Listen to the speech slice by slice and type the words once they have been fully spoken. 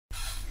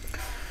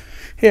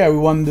Hey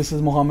everyone, this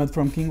is Mohammed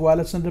from King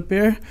Wireless and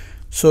Repair.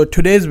 So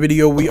today's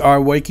video we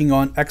are working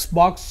on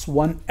Xbox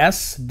One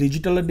S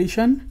Digital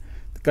Edition.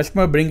 The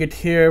customer bring it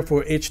here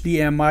for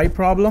HDMI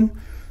problem.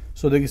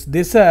 So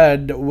they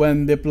said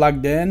when they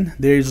plugged in,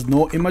 there is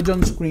no image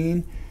on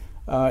screen.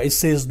 It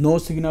says no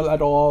signal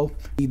at all.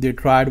 They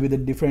tried with the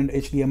different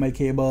HDMI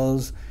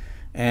cables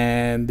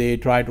and they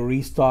tried to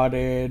restart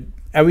it,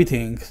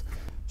 everything.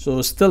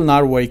 So still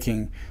not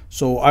working.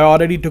 So I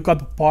already took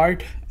up a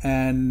part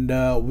and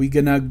we're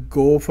gonna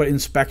go for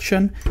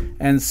inspection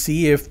and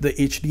see if the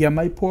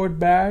HDMI port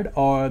bad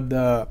or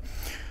the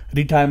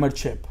retimer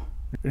chip.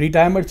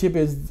 Retimer chip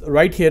is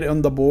right here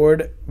on the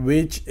board,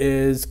 which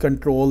is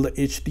control the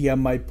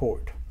HDMI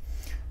port.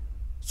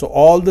 So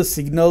all the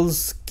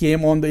signals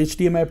came on the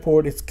HDMI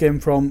port, it came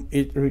from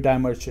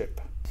retimer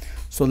chip.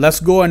 So let's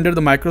go under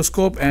the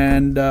microscope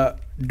and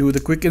do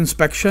the quick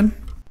inspection.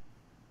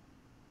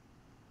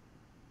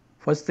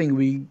 First thing,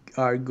 we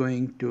are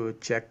going to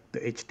check the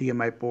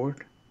HDMI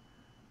port.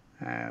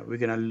 We're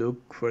gonna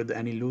look for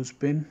any loose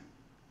pin.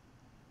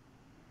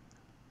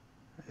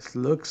 It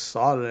looks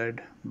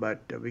solid, but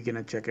we're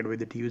gonna check it with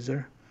the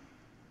tweezer.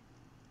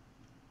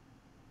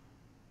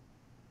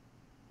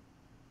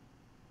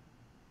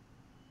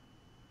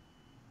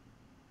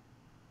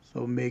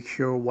 So make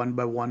sure one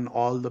by one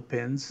all the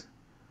pins.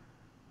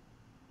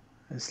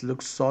 This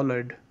looks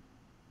solid.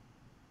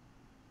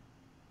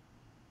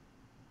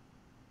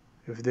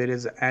 If there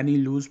is any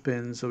loose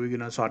pin, so we're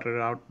gonna sort it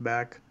out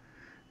back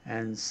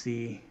and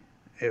see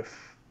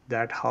if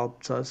that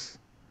helps us.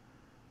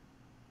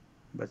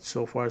 But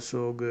so far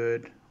so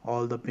good.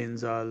 All the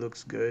pins are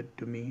looks good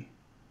to me.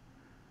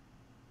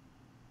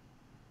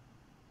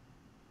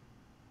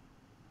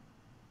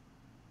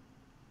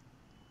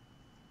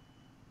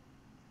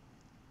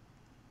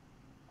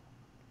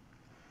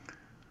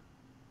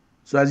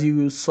 So as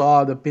you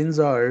saw, the pins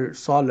are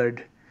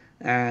solid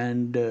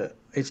and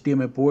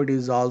HDMI port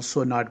is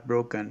also not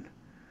broken.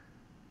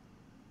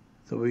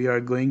 So we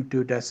are going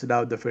to test it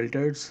out the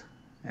filters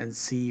and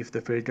see if the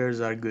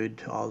filters are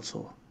good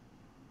also.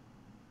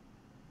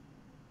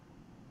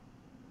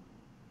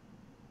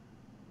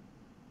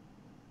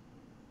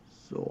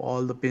 So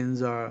all the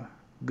pins are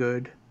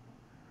good.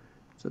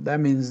 So that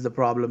means the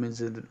problem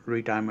is in the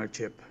retimer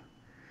chip.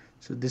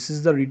 So this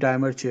is the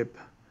retimer chip,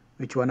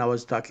 which one I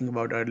was talking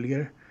about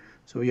earlier.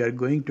 So we are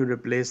going to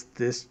replace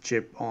this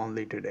chip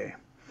only today.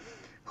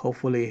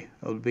 Hopefully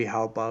it will be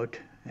help out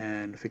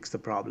and fix the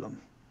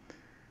problem.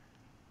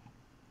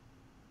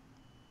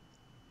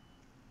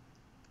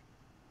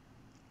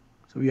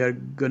 So we are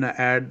gonna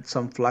add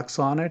some flux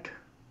on it.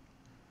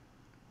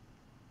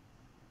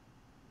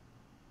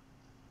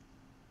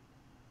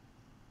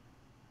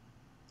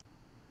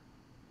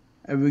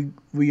 And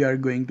we are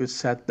going to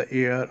set the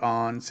air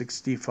on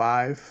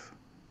 65,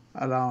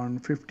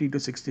 around 50 to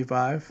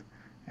 65,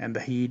 and the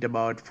heat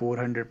about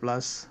 400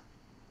 plus.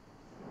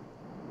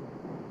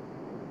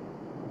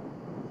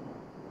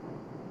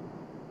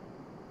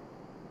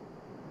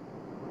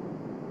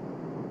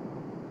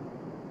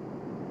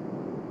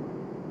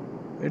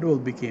 It will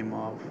become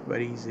off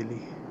very easily.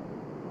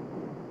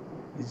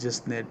 It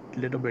just need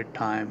little bit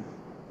time.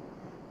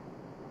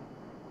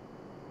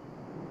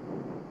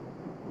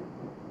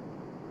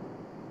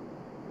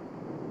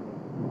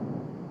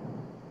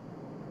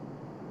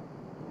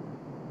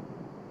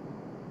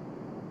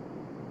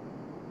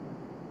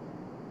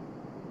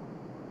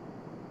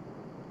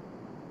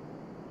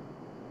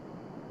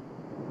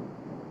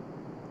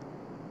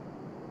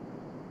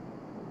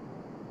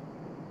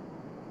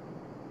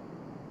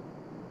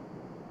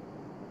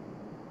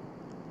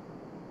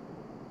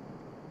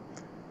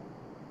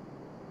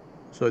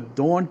 So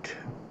don't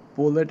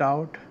pull it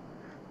out,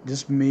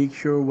 just make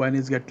sure when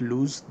it's get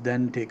loose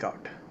then take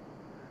out.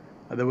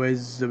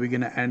 Otherwise we're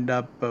gonna end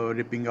up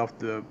ripping off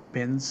the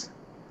pins,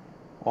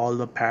 all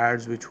the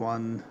pads, which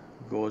one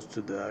goes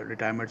to the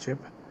retimer chip.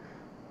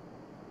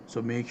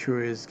 So make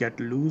sure it's get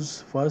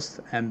loose first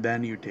and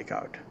then you take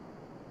out.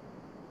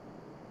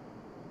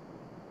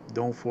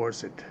 Don't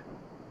force it.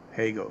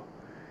 Here you go.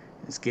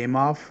 It came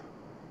off.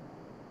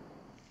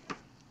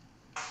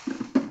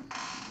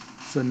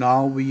 So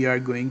now we are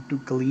going to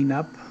clean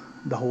up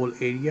the whole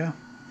area.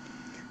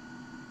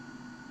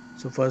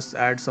 So first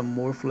add some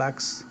more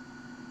flux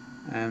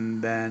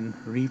and then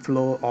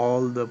reflow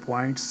all the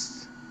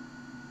points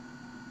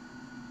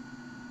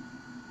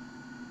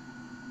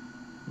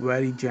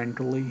very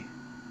gently.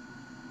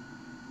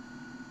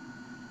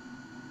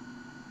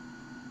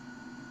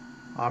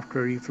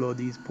 After reflow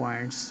these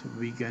points,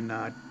 we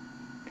gonna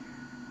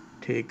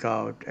take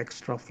out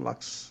extra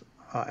flux,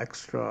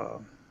 extra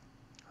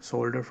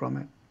solder from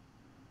it.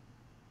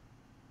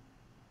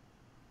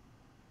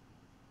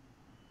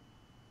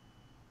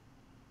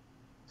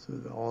 So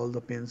all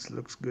the pins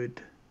looks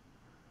good.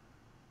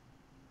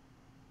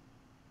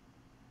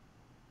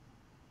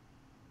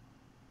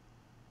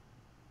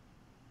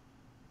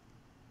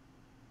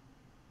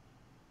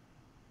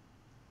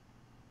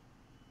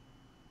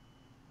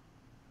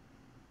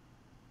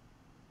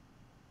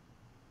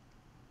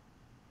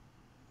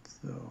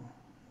 So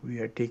we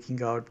are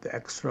taking out the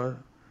extra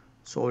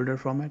solder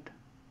from it.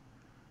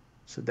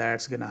 So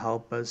that's gonna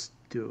help us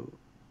to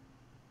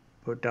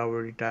put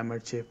our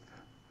retimer chip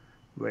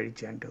very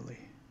gently.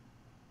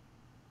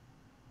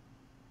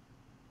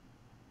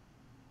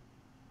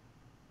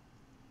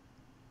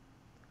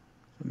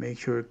 So make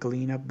sure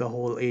clean up the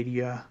whole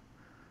area.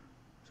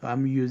 So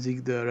I'm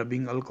using the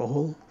rubbing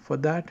alcohol for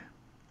that.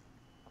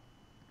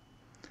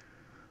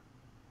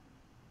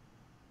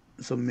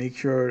 So make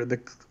sure the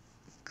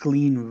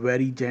clean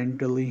very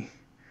gently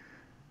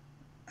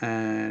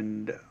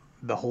and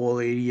the whole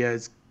area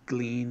is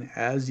clean.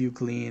 As you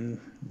clean,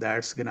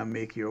 that's gonna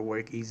make your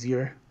work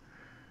easier.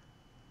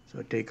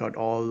 So take out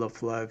all the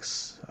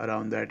flux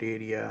around that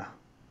area.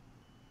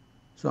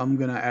 So I'm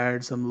gonna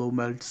add some low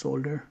melt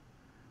solder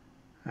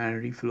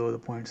and reflow the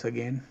points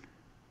again.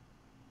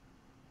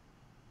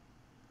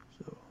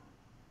 So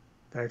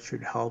that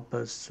should help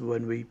us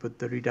when we put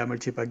the retimer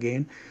chip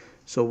again,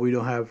 so we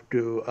don't have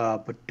to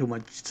put too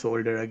much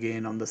solder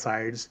again on the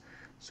sides.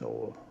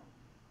 So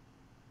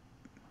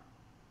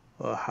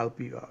help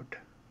you out.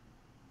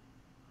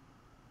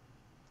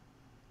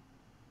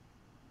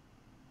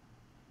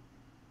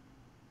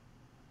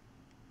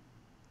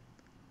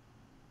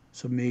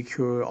 So make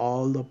sure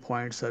all the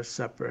points are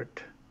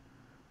separate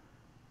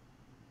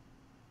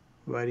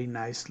very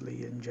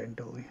nicely and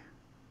gently.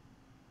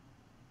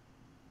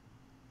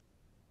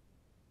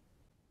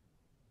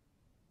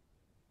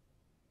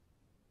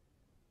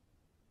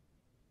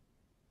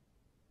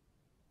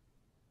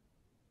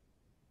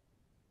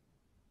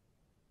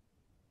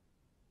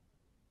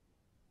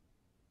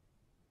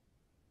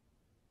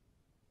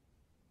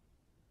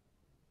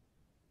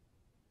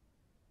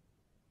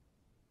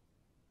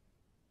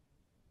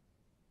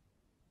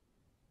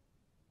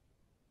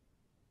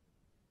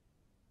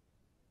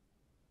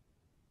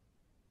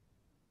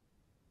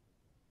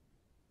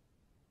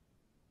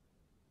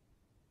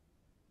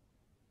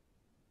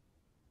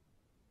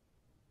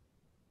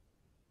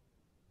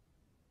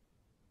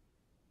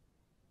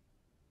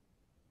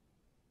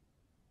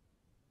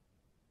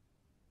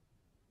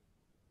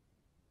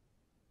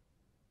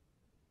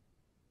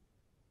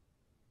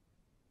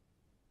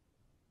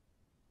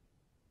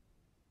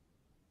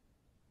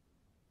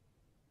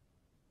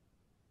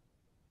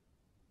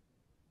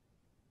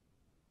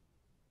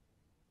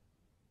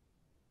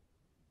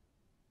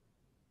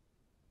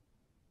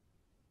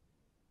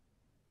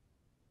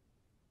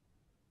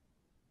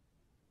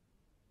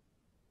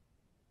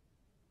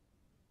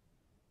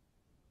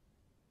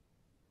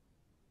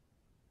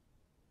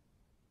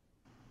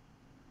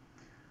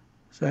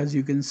 So as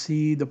you can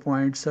see, the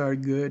points are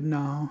good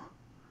now,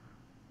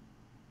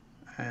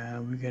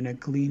 and we're gonna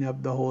clean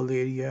up the whole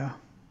area.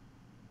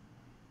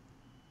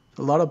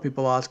 So a lot of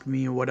people ask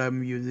me what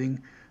I'm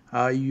using.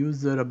 I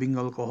use the rubbing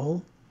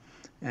alcohol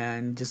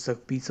and just a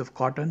piece of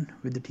cotton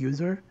with the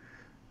tweezer.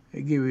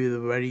 It gives you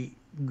a very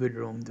good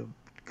room to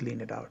clean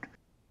it out.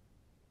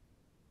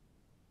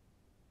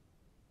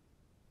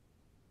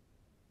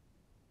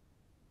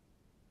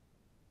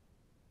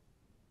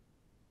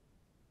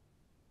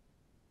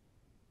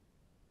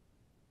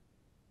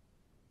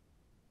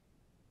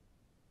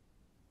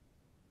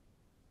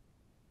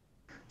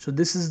 So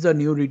this is the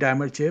new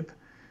retimer chip.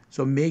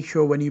 So make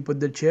sure when you put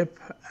the chip,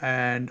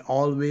 and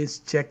always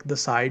check the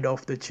side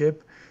of the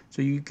chip.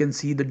 So you can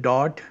see the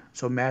dot.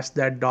 So match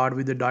that dot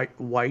with the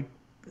white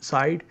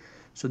side.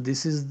 So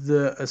this is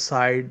the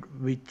side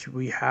which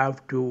we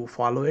have to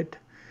follow it.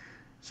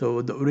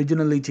 So the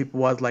originally chip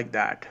was like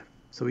that.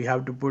 So we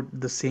have to put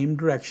the same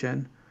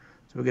direction.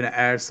 So we're gonna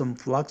add some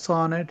flux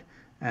on it,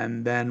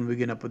 and then we're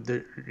gonna put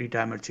the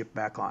retimer chip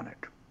back on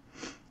it.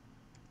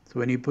 So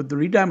when you put the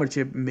retimer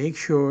chip, make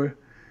sure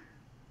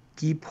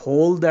keep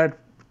hold that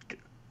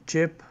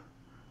chip.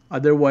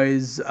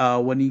 Otherwise,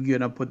 when you're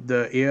gonna put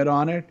the air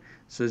on it,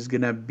 so it's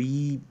gonna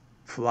be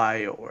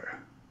fly over.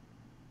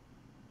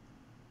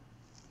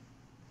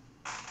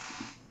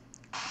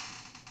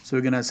 So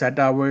we're gonna set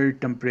our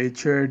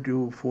temperature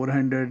to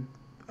 400,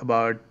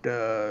 about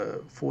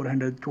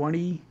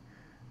 420,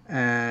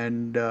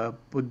 and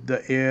put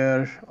the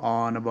air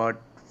on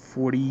about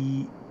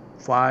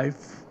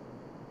 45.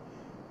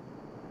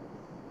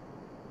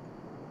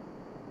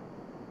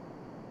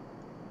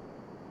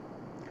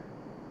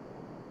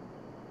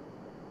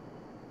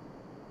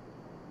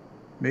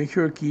 Make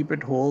sure keep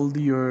it hold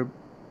your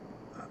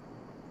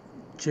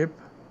chip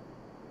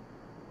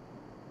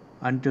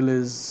until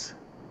is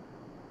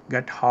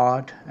get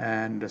hot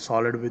and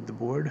solid with the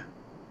board,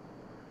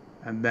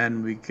 and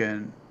then we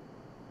can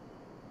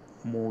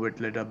move it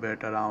a little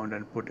bit around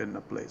and put in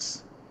a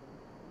place.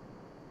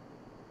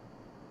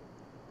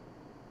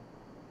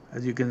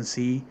 As you can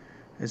see,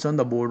 it's on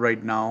the board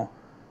right now,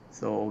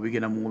 so we're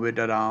gonna move it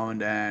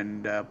around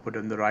and put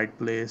in the right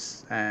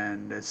place,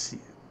 and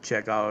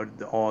check out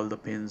all the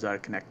pins are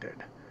connected.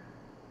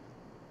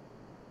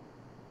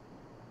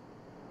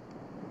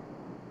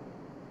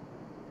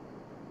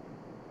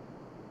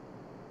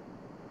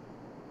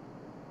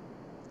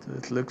 So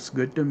it looks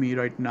good to me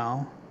right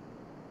now.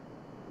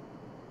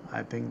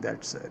 I think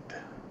that's it.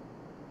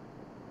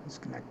 It's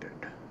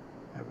connected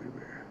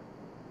everywhere.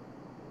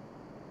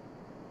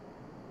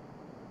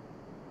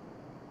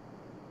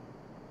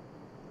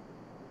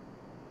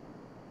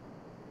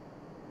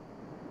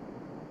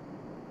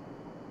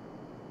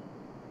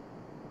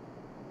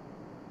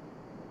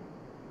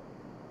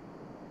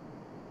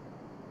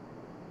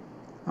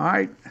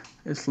 Alright,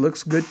 this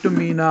looks good to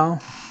me now,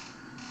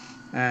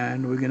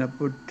 and we're gonna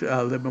put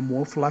a little bit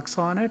more flux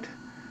on it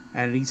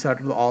and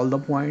restart with all the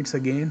points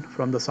again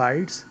from the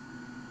sides.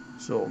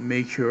 So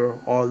make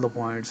sure all the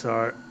points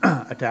are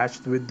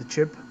attached with the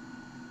chip.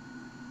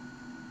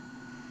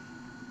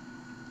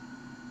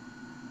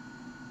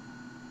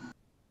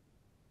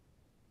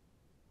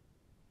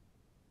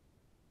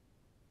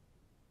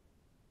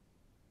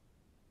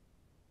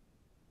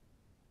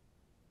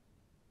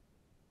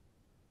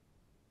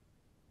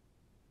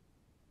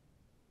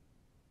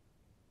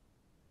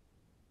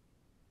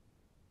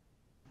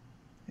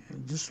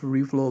 And just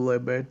reflow a little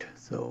bit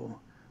so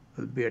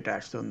it'll be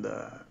attached on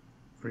the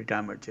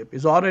retimer chip.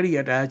 It's already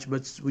attached,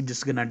 but we're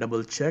just gonna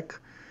double check.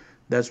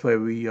 That's why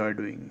we are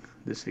doing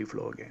this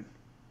reflow again.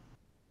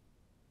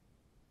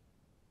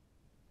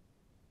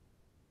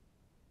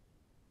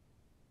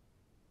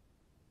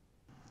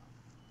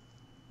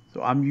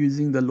 So I'm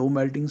using the low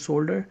melting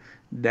solder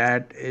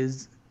that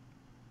is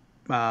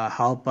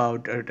help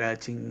out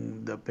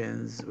attaching the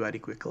pins very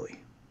quickly.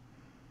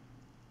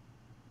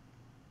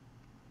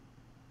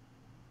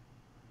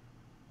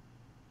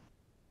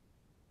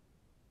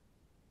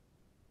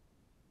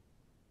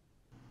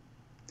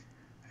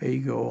 There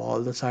you go,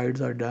 all the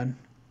sides are done.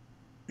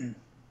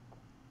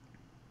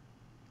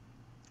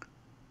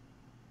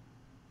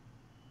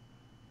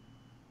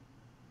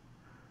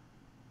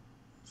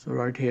 So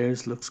right here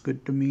it looks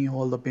good to me,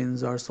 all the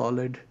pins are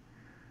solid.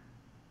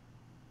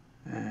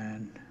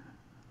 And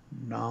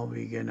now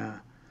we're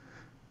gonna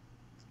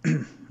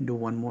do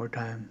one more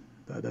time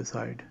the other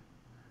side,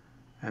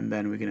 and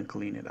then we're gonna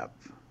clean it up.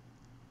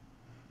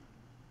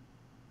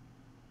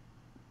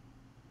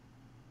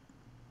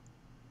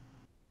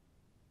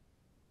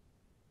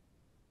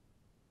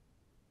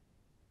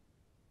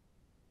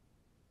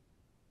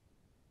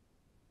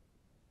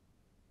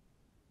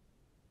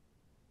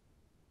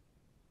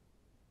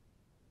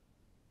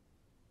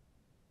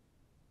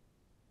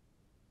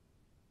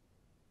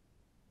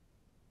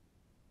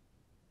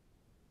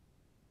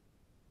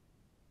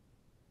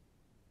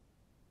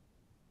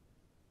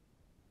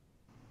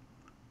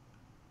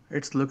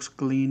 It looks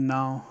clean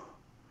now.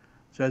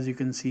 So as you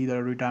can see, the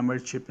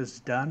retimer chip is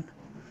done.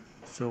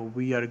 So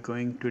we are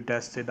going to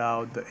test it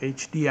out the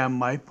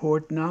HDMI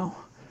port now.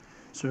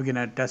 So we're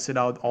gonna test it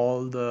out,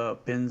 all the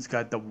pins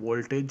got the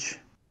voltage.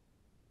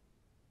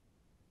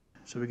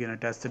 So we're gonna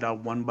test it out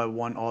one by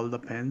one, all the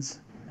pins,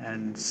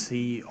 and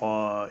see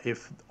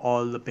if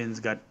all the pins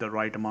got the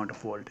right amount of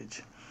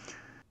voltage.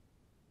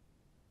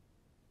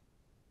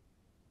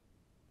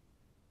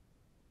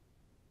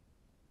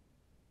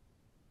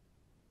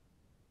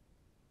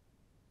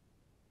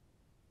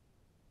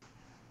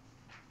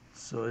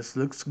 So this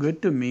looks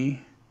good to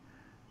me.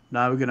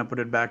 Now we're gonna put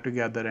it back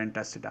together and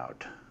test it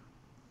out.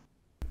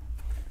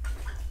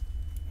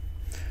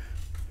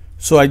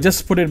 So I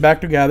just put it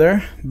back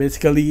together.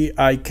 Basically,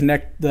 I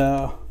connect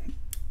the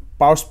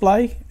power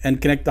supply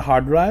and connect the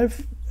hard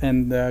drive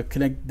and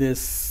connect this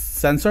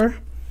sensor.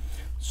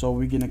 So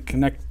we're gonna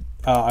connect,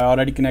 I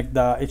already connect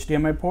the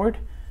HDMI port,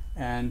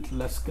 and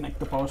let's connect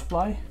the power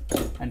supply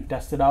and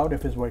test it out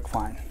if it's work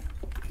fine.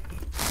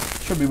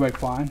 Should be work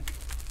fine,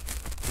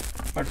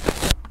 but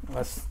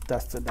let's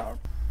test it out.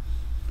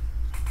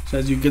 So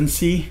as you can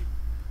see,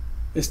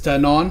 it's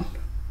turned on,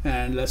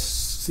 and let's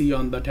see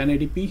on the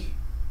 1080p.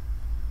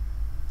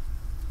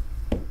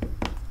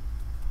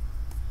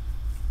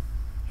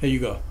 Here you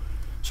go.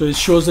 So it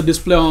shows the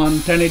display on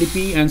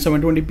 1080p and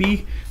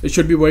 720p. It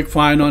should be work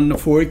fine on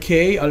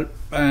 4K.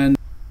 And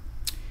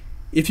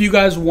if you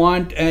guys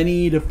want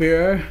any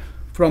repair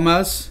from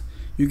us,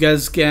 you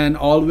guys can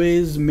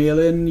always mail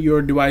in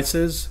your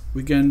devices.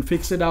 We can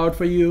fix it out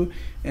for you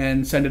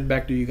and send it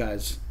back to you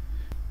guys.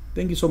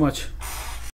 Thank you so much.